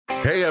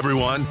Hey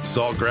everyone,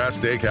 Saltgrass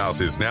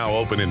Steakhouse is now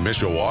open in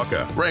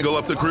Mishawaka. Wrangle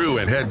up the crew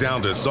and head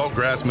down to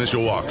Saltgrass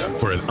Mishawaka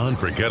for an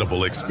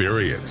unforgettable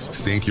experience.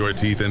 Sink your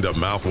teeth into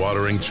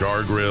mouth-watering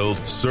char-grilled,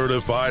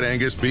 certified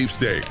Angus beef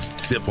steaks.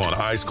 Sip on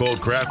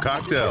ice-cold craft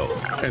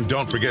cocktails. And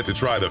don't forget to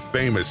try the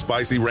famous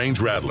spicy range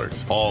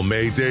rattlers, all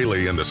made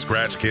daily in the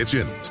Scratch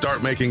Kitchen.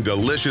 Start making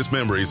delicious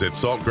memories at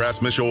Saltgrass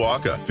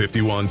Mishawaka,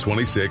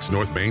 5126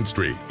 North Main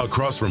Street,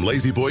 across from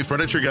Lazy Boy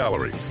Furniture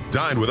Galleries.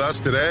 Dine with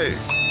us today.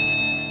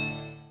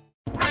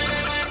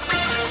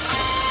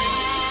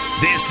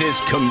 This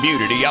is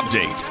Community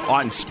Update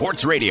on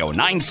Sports Radio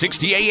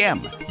 960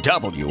 AM,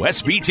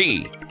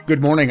 WSBT.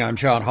 Good morning, I'm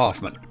John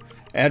Hoffman.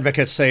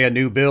 Advocates say a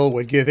new bill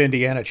would give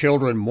Indiana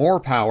children more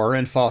power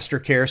in foster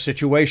care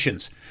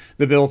situations.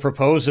 The bill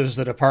proposes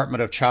the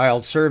Department of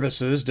Child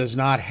Services does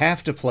not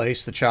have to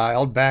place the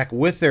child back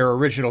with their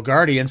original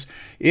guardians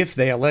if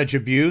they allege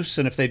abuse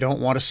and if they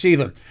don't want to see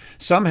them.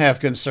 Some have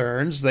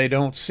concerns they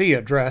don't see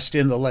addressed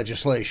in the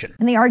legislation.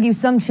 And they argue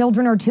some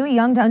children are too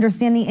young to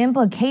understand the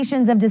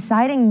implications of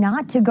deciding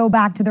not to go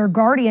back to their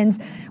guardians,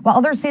 while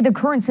others say the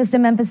current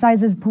system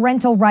emphasizes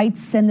parental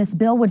rights and this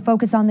bill would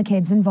focus on the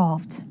kids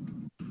involved.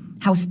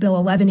 House Bill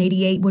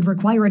 1188 would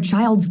require a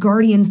child's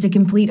guardians to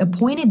complete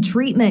appointed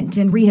treatment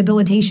and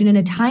rehabilitation in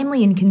a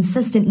timely and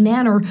consistent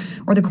manner,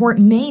 or the court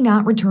may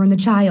not return the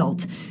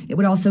child. It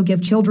would also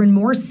give children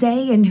more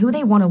say in who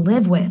they want to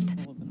live with.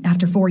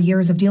 After 4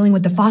 years of dealing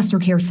with the foster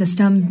care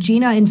system,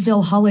 Gina and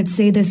Phil Hullett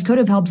say this could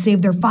have helped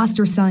save their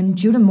foster son,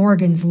 Judah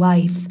Morgan's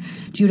life.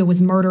 Judah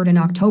was murdered in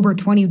October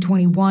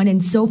 2021,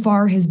 and so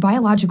far his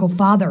biological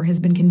father has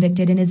been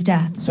convicted in his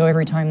death. So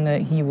every time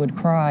that he would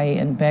cry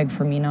and beg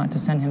for me not to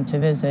send him to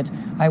visit,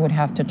 I would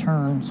have to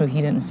turn so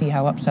he didn't see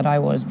how upset I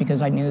was,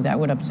 because I knew that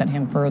would upset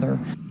him further.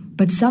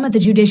 But some at the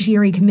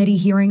Judiciary Committee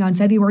hearing on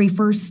February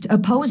 1st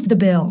opposed the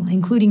bill,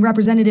 including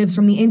representatives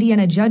from the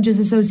Indiana Judges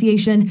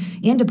Association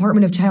and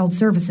Department of Child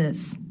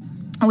Services.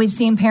 We've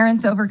seen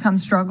parents overcome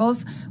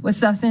struggles with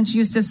substance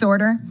use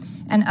disorder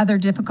and other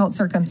difficult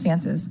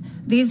circumstances.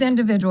 These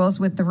individuals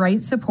with the right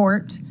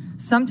support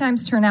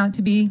sometimes turn out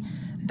to be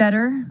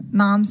better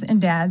moms and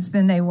dads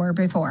than they were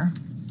before.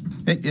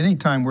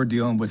 Anytime we're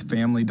dealing with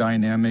family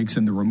dynamics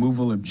and the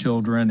removal of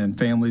children and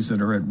families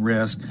that are at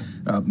risk,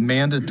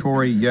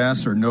 mandatory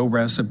yes or no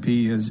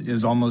recipe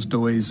is almost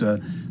always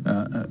going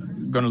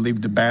to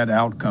lead to bad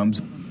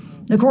outcomes.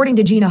 According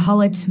to Gina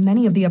Hullett,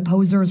 many of the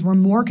opposers were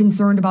more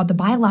concerned about the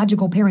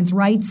biological parents'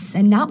 rights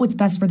and not what's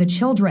best for the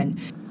children.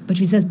 But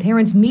she says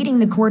parents meeting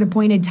the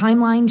court-appointed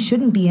timeline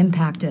shouldn't be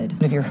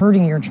impacted. If you're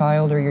hurting your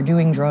child or you're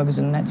doing drugs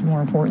and that's more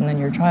important than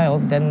your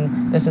child,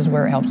 then this is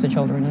where it helps the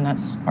children, and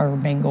that's our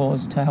main goal,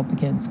 is to help the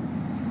kids.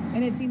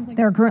 And it seems like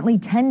there are currently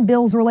 10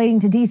 bills relating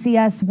to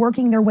DCS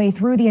working their way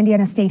through the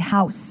Indiana State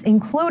House,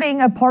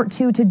 including a Part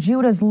 2 to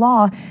Judah's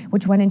Law,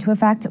 which went into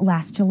effect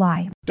last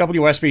July.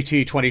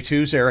 WSBT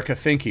 22's Erica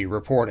Finke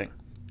reporting.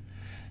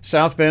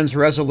 South Bend's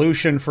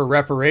resolution for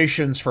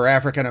reparations for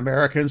African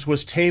Americans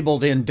was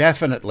tabled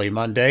indefinitely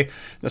Monday.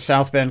 The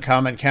South Bend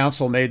Common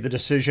Council made the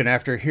decision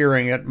after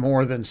hearing it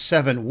more than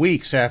 7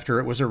 weeks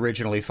after it was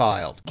originally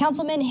filed.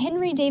 Councilman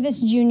Henry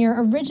Davis Jr.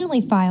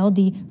 originally filed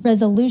the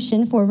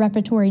resolution for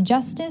reparatory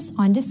justice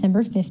on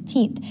December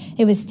 15th.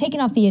 It was taken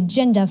off the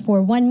agenda for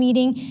one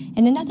meeting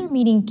and another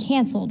meeting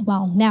canceled.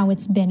 While now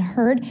it's been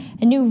heard,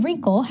 a new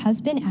wrinkle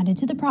has been added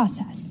to the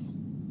process.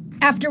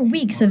 After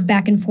weeks of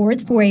back and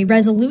forth for a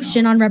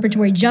resolution on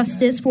reparatory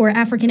justice for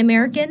African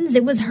Americans,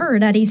 it was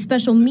heard at a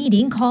special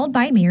meeting called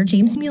by Mayor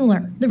James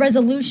Mueller. The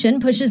resolution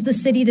pushes the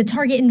city to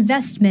target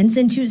investments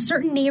into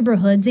certain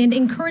neighborhoods and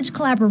encourage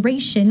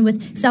collaboration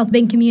with South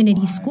Bend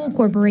Community School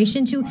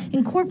Corporation to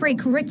incorporate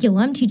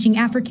curriculum teaching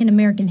African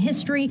American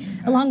history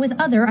along with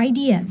other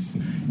ideas.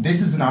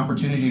 This is an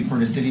opportunity for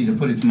the city to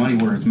put its money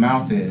where its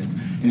mouth is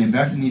and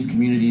invest in these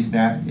communities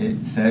that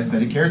it says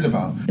that it cares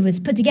about. It was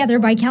put together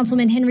by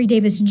Councilman Henry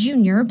Davis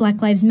Jr., Black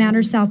Lives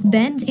Matter South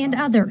Bend, and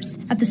others.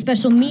 At the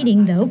special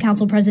meeting, though,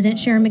 Council President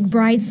Sharon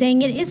McBride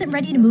saying it isn't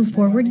ready to move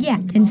forward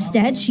yet.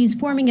 Instead, she's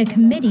forming a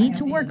committee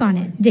to work on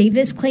it.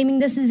 Davis claiming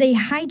this is a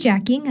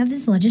hijacking of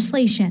this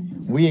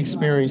legislation. We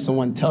experienced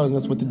someone telling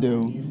us what to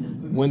do,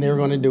 when they were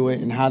going to do it,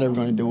 and how they were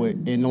going to do it,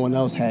 and no one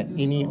else had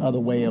any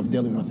other way of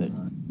dealing with it.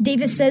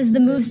 Davis says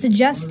the move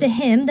suggests to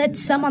him that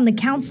some on the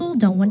council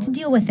don't want to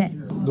deal with it.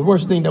 The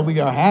worst thing that we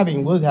are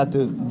having, we'll have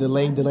to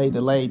delay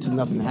till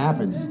nothing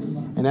happens.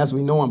 And as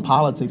we know in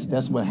politics,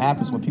 that's what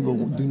happens when people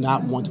do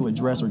not want to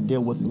address or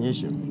deal with an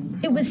issue.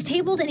 It was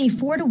tabled in a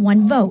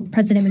 4-1 vote.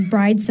 President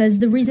McBride says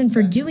the reason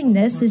for doing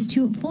this is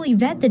to fully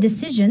vet the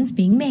decisions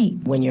being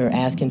made. When you're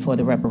asking for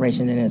the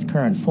reparation in its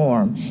current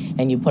form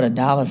and you put a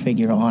dollar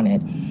figure on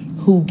it,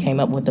 who came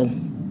up with the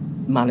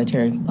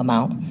monetary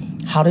amount?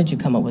 How did you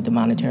come up with the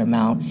monetary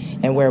amount,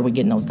 and where are we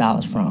getting those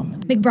dollars from?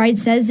 McBride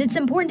says it's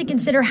important to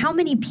consider how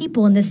many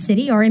people in this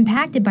city are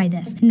impacted by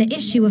this, and the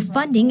issue of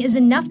funding is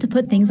enough to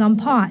put things on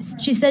pause.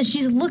 She says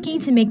she's looking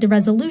to make the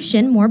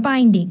resolution more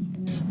binding.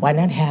 Why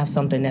not have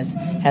something that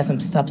has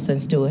some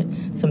substance to it,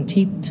 some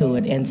teeth to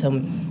it, and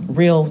some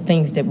real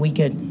things that we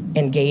could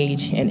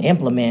engage and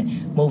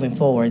implement moving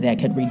forward that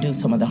could reduce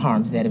some of the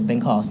harms that have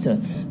been caused to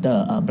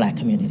the Black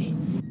community.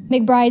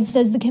 McBride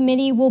says the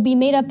committee will be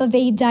made up of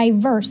a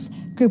diverse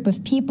group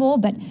of people,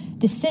 but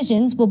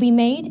decisions will be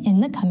made in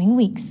the coming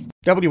weeks.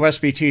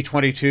 WSBT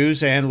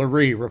 22's Anne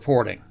Lurie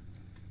reporting.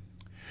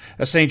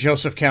 A St.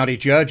 Joseph County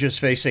judge is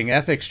facing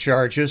ethics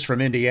charges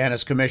from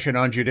Indiana's Commission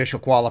on Judicial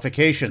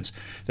Qualifications.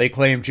 They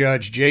claim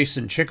Judge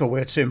Jason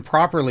Chikowitz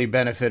improperly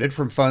benefited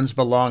from funds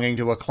belonging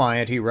to a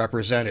client he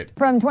represented.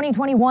 From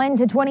 2021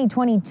 to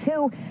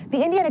 2022,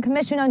 the Indiana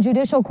Commission on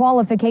Judicial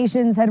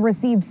Qualifications had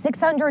received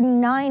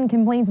 609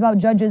 complaints about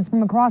judges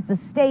from across the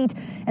state,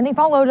 and they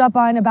followed up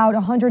on about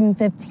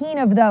 115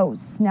 of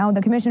those. Now,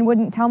 the commission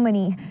wouldn't tell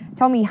me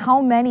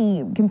how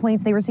many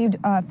complaints they received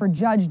for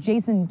Judge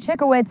Jason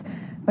Chikowitz,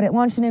 but it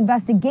launched an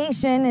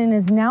investigation and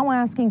is now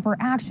asking for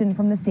action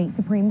from the state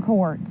Supreme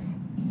Court.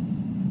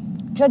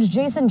 Judge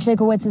Jason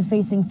Chikowitz is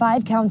facing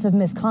 5 counts of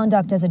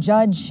misconduct as a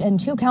judge and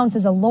 2 counts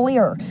as a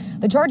lawyer.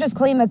 The charges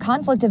claim a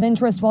conflict of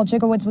interest while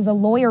Chikowitz was a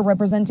lawyer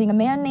representing a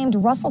man named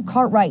Russell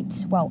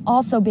Cartwright, while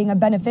also being a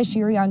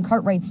beneficiary on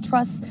Cartwright's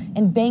trusts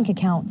and bank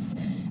accounts.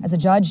 As a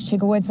judge,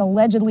 Chikowitz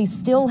allegedly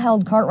still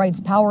held Cartwright's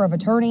power of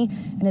attorney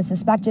and is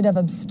suspected of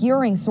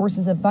obscuring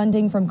sources of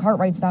funding from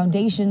Cartwright's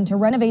foundation to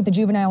renovate the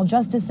Juvenile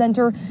Justice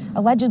Center,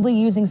 allegedly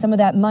using some of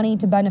that money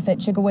to benefit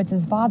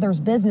Chikowitz's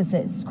father's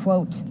businesses.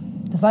 Quote,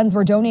 "The funds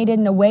were donated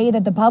in a way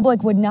that the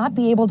public would not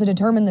be able to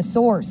determine the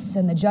source,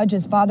 and the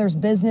judge's father's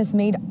business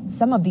made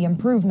some of the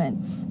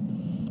improvements."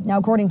 Now,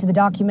 according to the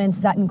documents,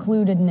 that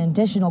included an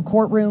additional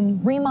courtroom,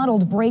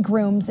 remodeled break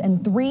rooms,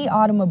 and 3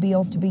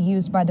 automobiles to be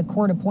used by the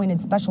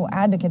court-appointed Special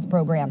Advocates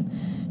Program.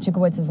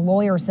 Chikowitz's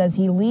lawyer says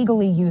he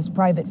legally used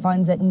private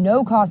funds at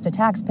no cost to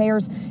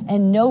taxpayers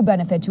and no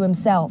benefit to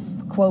himself.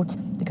 Quote,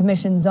 "The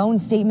commission's own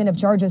statement of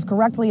charges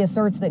correctly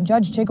asserts that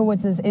Judge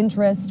Chikowitz's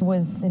interest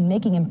was in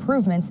making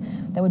improvements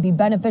that would be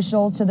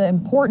beneficial to the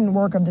important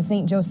work of the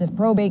St. Joseph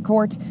Probate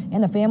Court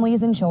and the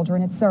families and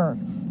children it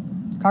serves."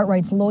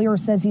 Cartwright's lawyer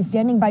says he's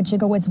standing by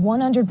Chikowitz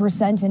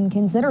 100% and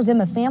considers him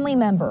a family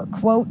member.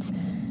 Quote,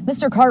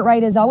 "Mr.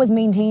 Cartwright has always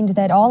maintained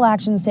that all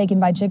actions taken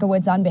by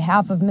Chikowitz on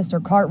behalf of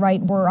Mr.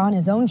 Cartwright were on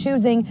his own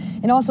choosing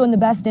and also in the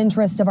best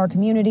interest of our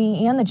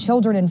community and the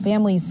children and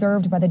families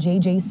served by the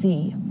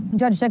JJC."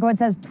 Judge Chikowitz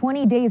has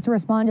 20 days to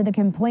respond to the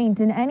complaint,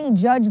 and any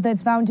judge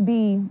that's found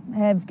to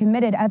have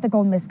committed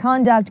ethical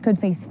misconduct could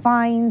face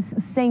fines,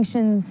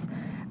 sanctions,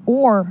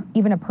 or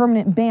even a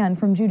permanent ban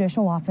from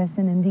judicial office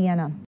in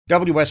Indiana.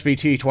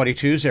 WSBT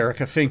 22's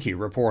Erica Finke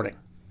reporting.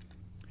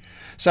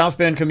 South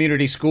Bend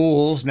Community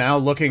Schools now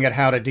looking at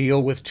how to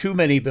deal with too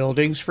many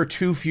buildings for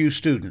too few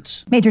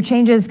students. Major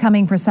changes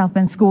coming for South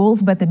Bend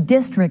schools, but the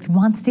district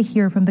wants to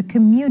hear from the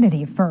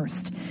community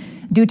first.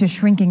 Due to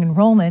shrinking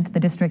enrollment, the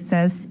district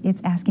says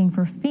it's asking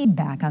for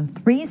feedback on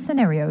 3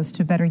 scenarios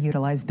to better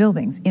utilize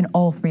buildings. In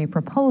all 3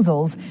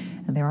 proposals,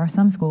 there are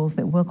some schools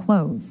that will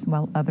close,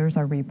 while others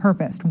are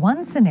repurposed.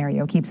 One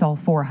scenario keeps all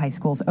 4 high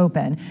schools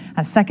open.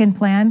 A second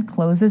plan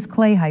closes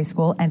Clay High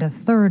School, and a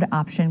third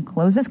option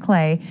closes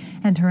Clay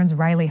and turns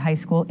Riley High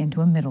School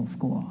into a middle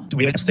school.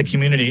 We ask the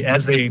community,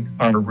 as they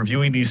are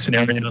reviewing these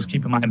scenarios,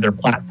 keep in mind their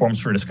platforms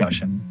for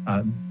discussion.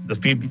 The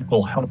feedback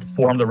will help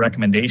form the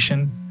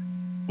recommendation,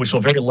 which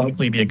will very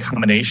likely be a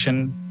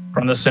combination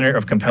from the center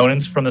of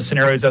components from the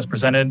scenarios as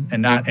presented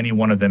and not any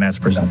one of them as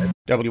presented.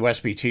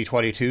 WSBT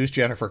 22's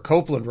Jennifer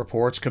Copeland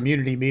reports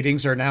community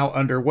meetings are now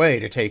underway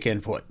to take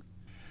input.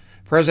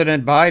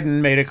 President Biden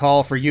made a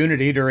call for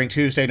unity during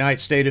Tuesday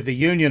night's State of the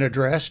Union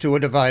address to a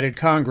divided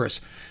Congress.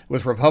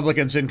 With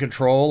Republicans in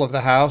control of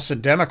the House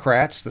and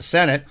Democrats the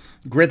Senate,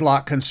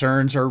 gridlock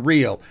concerns are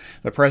real.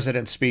 The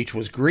president's speech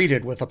was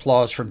greeted with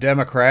applause from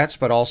Democrats,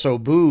 but also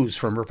boos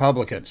from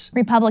Republicans.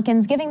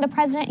 Republicans giving the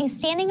president a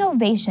standing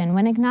ovation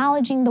when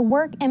acknowledging the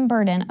work and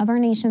burden of our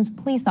nation's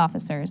police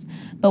officers.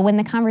 But when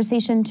the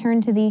conversation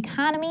turned to the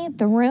economy,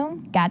 the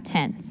room got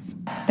tense.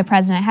 The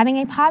president having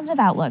a positive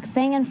outlook,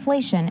 saying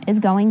inflation is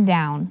going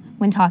down.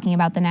 When talking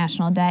about the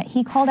national debt,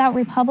 he called out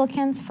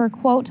Republicans for,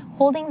 quote,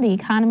 holding the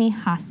economy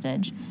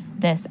hostage.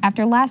 This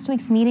after last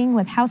week's meeting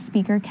with House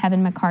Speaker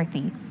Kevin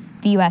McCarthy.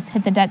 The U.S.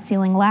 hit the debt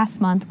ceiling last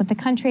month, with the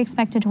country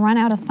expected to run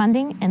out of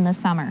funding in the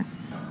summer.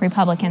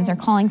 Republicans are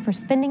calling for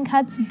spending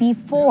cuts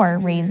before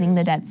raising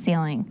the debt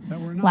ceiling.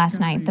 Last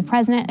night, the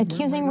president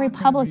accusing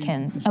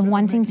Republicans of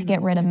wanting to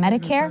get rid of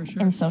Medicare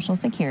and Social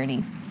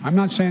Security. I'm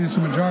not saying it's a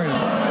majority.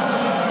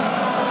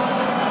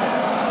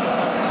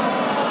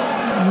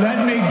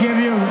 Let me give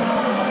you,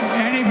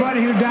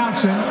 anybody who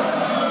doubts it,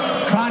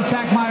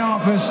 contact my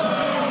office.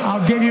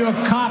 I'll give you a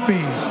copy.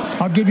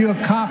 I'll give you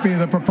a copy of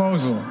the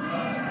proposal.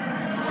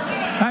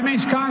 That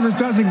means Congress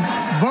doesn't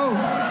vote.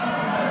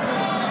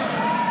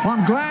 Well,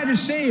 I'm glad to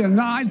see you.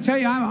 No, I tell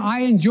you, I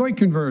enjoy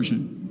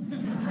conversion.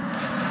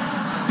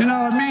 You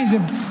know, it means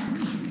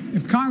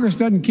if Congress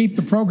doesn't keep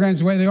the programs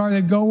the way they are,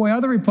 they'd go away.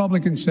 Other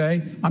Republicans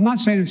say, I'm not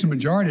saying it's a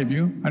majority of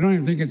you. I don't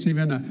even think it's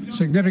even a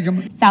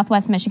significant.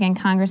 Southwest Michigan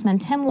Congressman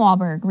Tim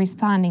Walberg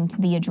responding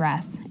to the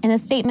address in a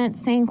statement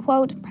saying,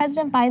 quote,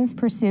 President Biden's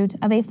pursuit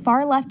of a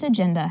far-left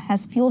agenda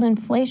has fueled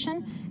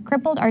inflation,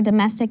 crippled our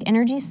domestic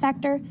energy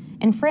sector,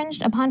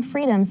 infringed upon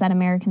freedoms that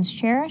Americans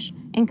cherish,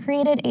 and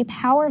created a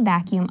power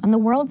vacuum on the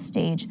world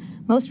stage,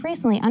 most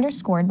recently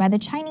underscored by the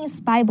Chinese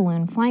spy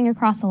balloon flying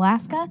across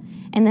Alaska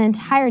and the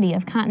entirety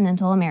of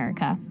continental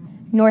America.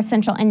 North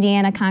Central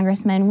Indiana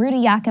Congressman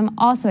Rudy Yakim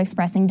also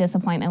expressing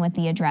disappointment with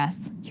the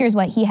address. Here's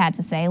what he had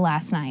to say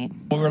last night.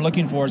 What we're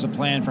looking for is a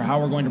plan for how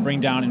we're going to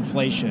bring down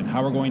inflation,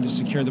 how we're going to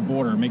secure the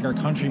border, make our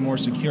country more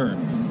secure.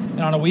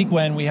 And on a week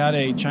when we had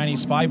a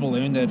Chinese spy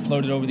balloon that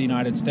floated over the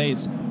United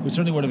States, we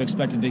certainly would have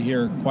expected to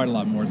hear quite a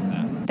lot more than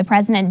that. The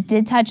president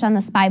did touch on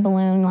the spy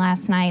balloon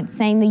last night,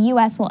 saying the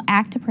U.S. will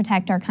act to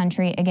protect our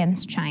country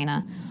against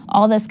China.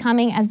 All this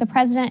coming as the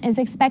president is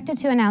expected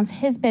to announce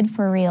his bid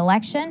for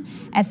re-election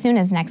as soon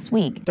as next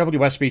week.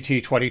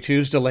 WSBT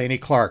 22's Delaney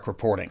Clark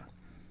reporting.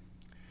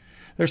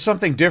 There's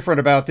something different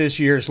about this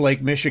year's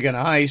Lake Michigan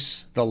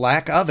ice, the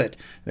lack of it.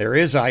 There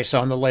is ice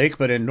on the lake,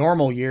 but in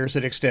normal years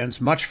it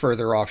extends much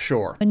further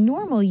offshore. In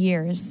normal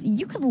years,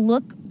 you could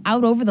look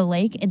out over the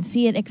lake and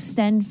see it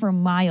extend for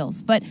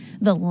miles, but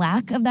the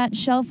lack of that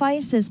shelf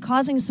ice is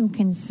causing some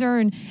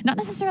concern, not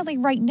necessarily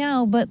right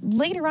now, but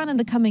later on in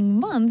the coming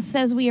months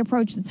as we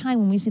approach the time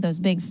when we see those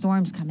big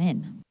storms come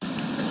in.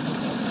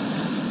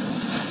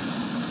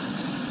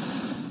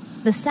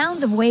 The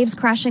sounds of waves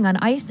crashing on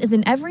ice is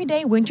an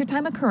everyday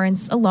wintertime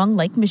occurrence along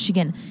Lake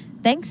Michigan,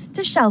 thanks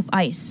to shelf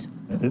ice.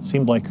 It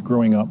seemed like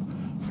growing up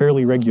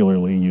fairly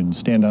regularly, you'd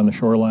stand on the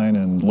shoreline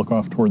and look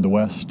off toward the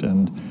west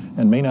and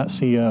may not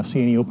see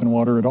any open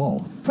water at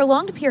all.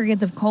 Prolonged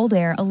periods of cold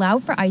air allow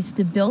for ice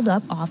to build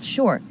up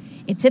offshore.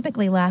 It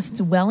typically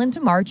lasts well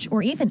into March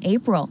or even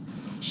April.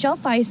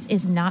 Shelf ice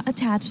is not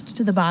attached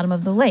to the bottom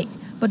of the lake,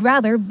 but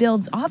rather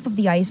builds off of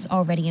the ice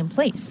already in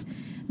place.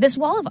 This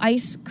wall of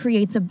ice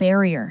creates a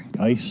barrier.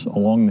 Ice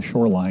along the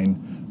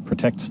shoreline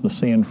protects the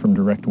sand from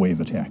direct wave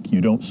attack.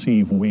 You don't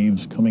see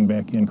waves coming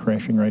back in,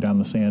 crashing right on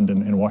the sand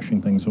and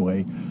washing things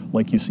away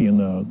like you see in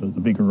the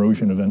big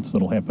erosion events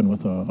that'll happen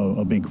with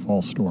a big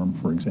fall storm,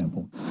 for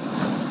example.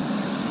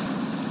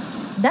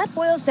 That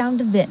boils down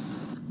to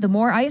this. The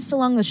more ice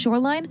along the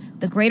shoreline,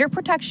 the greater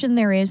protection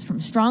there is from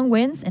strong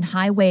winds and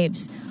high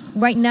waves.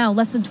 Right now,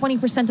 less than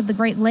 20% of the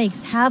Great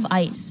Lakes have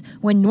ice,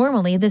 when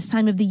normally this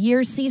time of the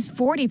year sees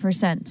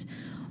 40%.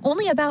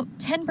 Only about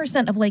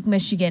 10% of Lake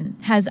Michigan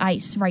has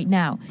ice right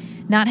now.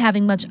 Not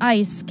having much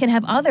ice can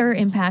have other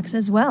impacts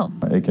as well.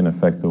 It can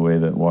affect the way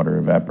that water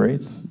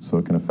evaporates, so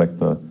it can affect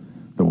the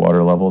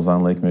water levels on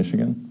Lake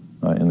Michigan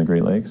in the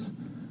Great Lakes.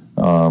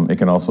 It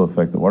can also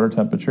affect the water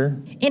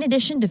temperature. In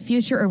addition to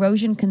future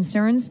erosion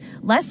concerns,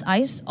 less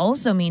ice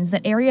also means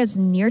that areas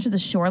near to the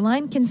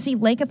shoreline can see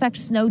lake-effect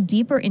snow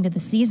deeper into the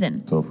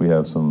season. So if we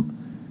have some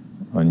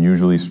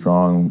unusually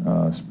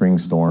strong spring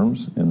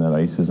storms and that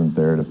ice isn't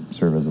there to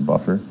serve as a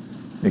buffer,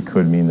 it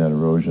could mean that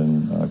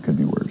erosion could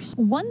be worse.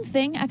 One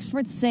thing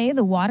experts say,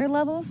 the water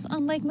levels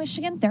on Lake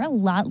Michigan, they're a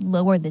lot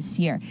lower this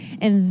year,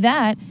 and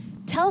that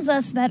tells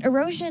us that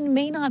erosion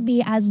may not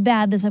be as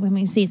bad this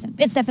upcoming season.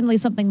 It's definitely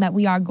something that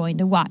we are going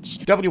to watch.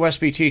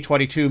 WSBT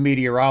 22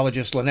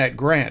 meteorologist Lynette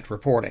Grant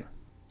reporting.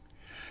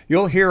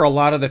 You'll hear a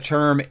lot of the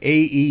term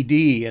AED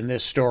in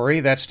this story.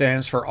 That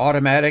stands for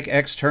Automatic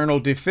External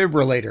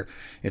Defibrillator.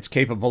 It's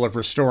capable of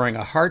restoring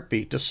a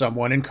heartbeat to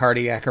someone in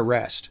cardiac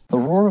arrest. The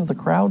roar of the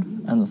crowd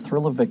and the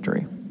thrill of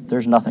victory.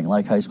 There's nothing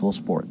like high school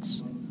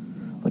sports.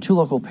 But two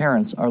local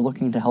parents are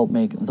looking to help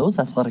make those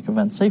athletic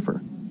events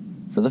safer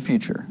for the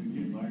future.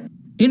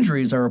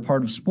 Injuries are a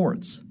part of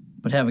sports,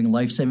 but having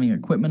life-saving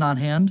equipment on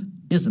hand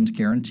isn't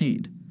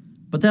guaranteed.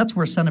 But that's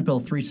where Senate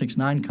Bill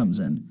 369 comes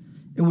in.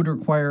 It would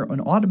require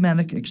an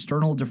automatic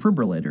external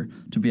defibrillator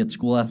to be at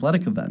school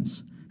athletic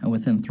events and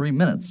within 3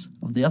 minutes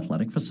of the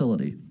athletic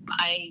facility.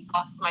 I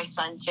lost my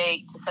son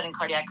Jake to sudden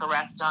cardiac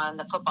arrest on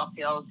the football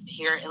field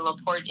here in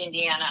LaPorte,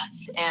 Indiana.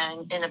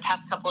 And in the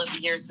past couple of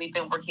years, we've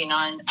been working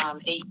on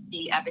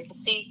AED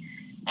advocacy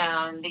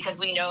because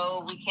we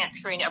know we can't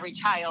screen every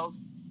child.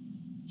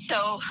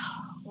 So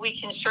we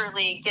can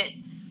surely get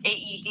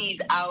AEDs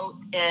out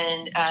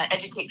and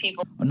educate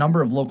people. A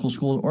number of local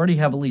schools already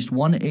have at least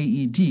one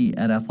AED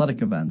at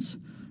athletic events.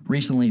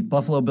 Recently,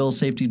 Buffalo Bills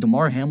safety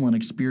Damar Hamlin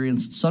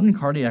experienced sudden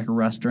cardiac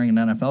arrest during an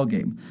NFL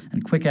game,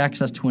 and quick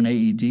access to an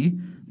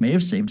AED may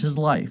have saved his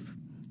life.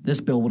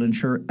 This bill would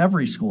ensure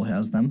every school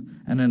has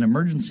them, and an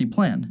emergency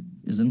plan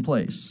is in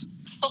place.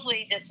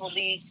 Hopefully this will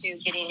lead to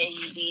getting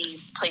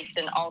AEDs placed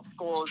in all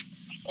schools,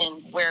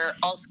 and where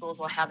all schools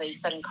will have a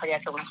sudden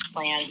cardiac arrest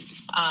plan,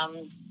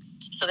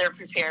 so they're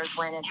prepared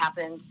when it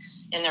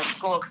happens in their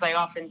school. Because I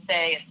often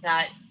say it's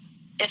not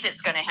if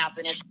it's going to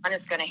happen, it's when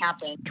it's going to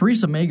happen.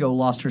 Teresa Mago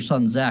lost her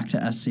son Zach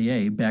to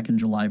SCA back in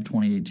July of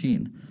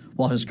 2018.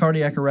 While his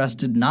cardiac arrest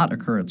did not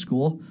occur at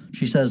school,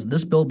 she says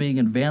this bill being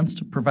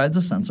advanced provides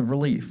a sense of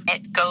relief.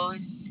 It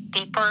goes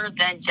deeper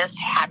than just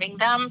having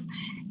them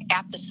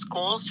at the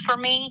schools for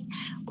me.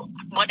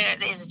 What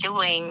it is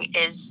doing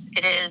is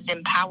it is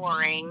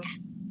empowering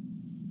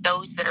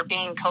those that are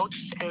being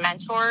coached and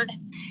mentored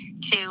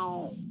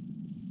to,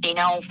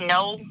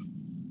 know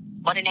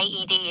what an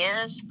AED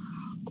is,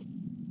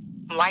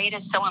 why it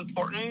is so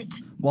important.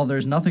 While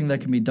there's nothing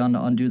that can be done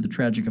to undo the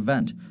tragic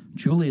event,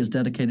 Julie is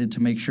dedicated to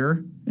make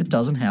sure it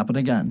doesn't happen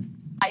again.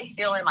 I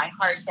feel in my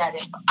heart that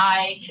if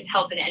I could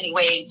help in any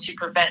way to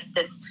prevent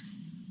this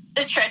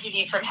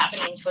tragedy from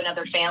happening to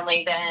another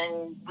family,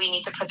 then we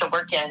need to put the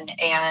work in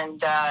and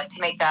to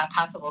make that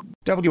possible.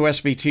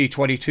 WSBT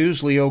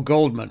 22's Leo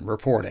Goldman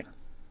reporting.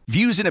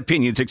 Views and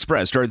opinions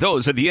expressed are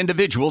those of the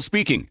individual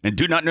speaking and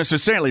do not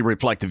necessarily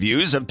reflect the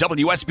views of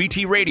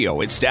WSBT Radio,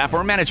 its staff,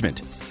 or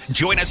management.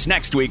 Join us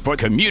next week for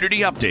Community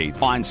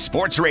Update on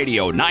Sports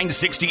Radio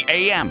 960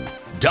 AM,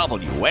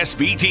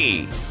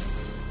 WSBT.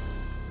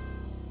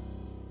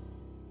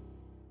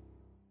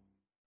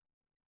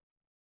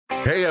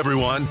 Hey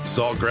everyone,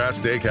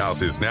 Saltgrass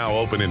Steakhouse is now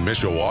open in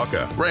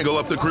Mishawaka. Wrangle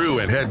up the crew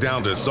and head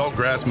down to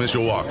Saltgrass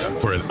Mishawaka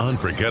for an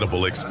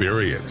unforgettable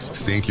experience.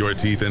 Sink your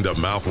teeth into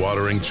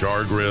mouth-watering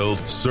char-grilled,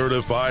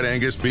 certified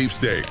Angus beef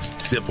steaks.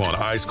 Sip on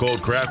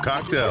ice-cold craft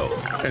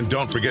cocktails. And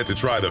don't forget to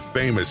try the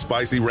famous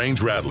spicy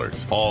range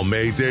rattlers, all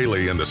made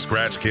daily in the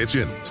Scratch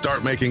Kitchen.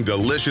 Start making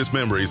delicious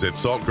memories at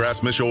Saltgrass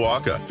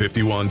Mishawaka,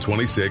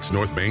 5126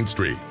 North Main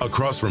Street,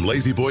 across from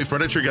Lazy Boy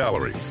Furniture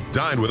Galleries.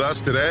 Dine with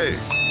us today.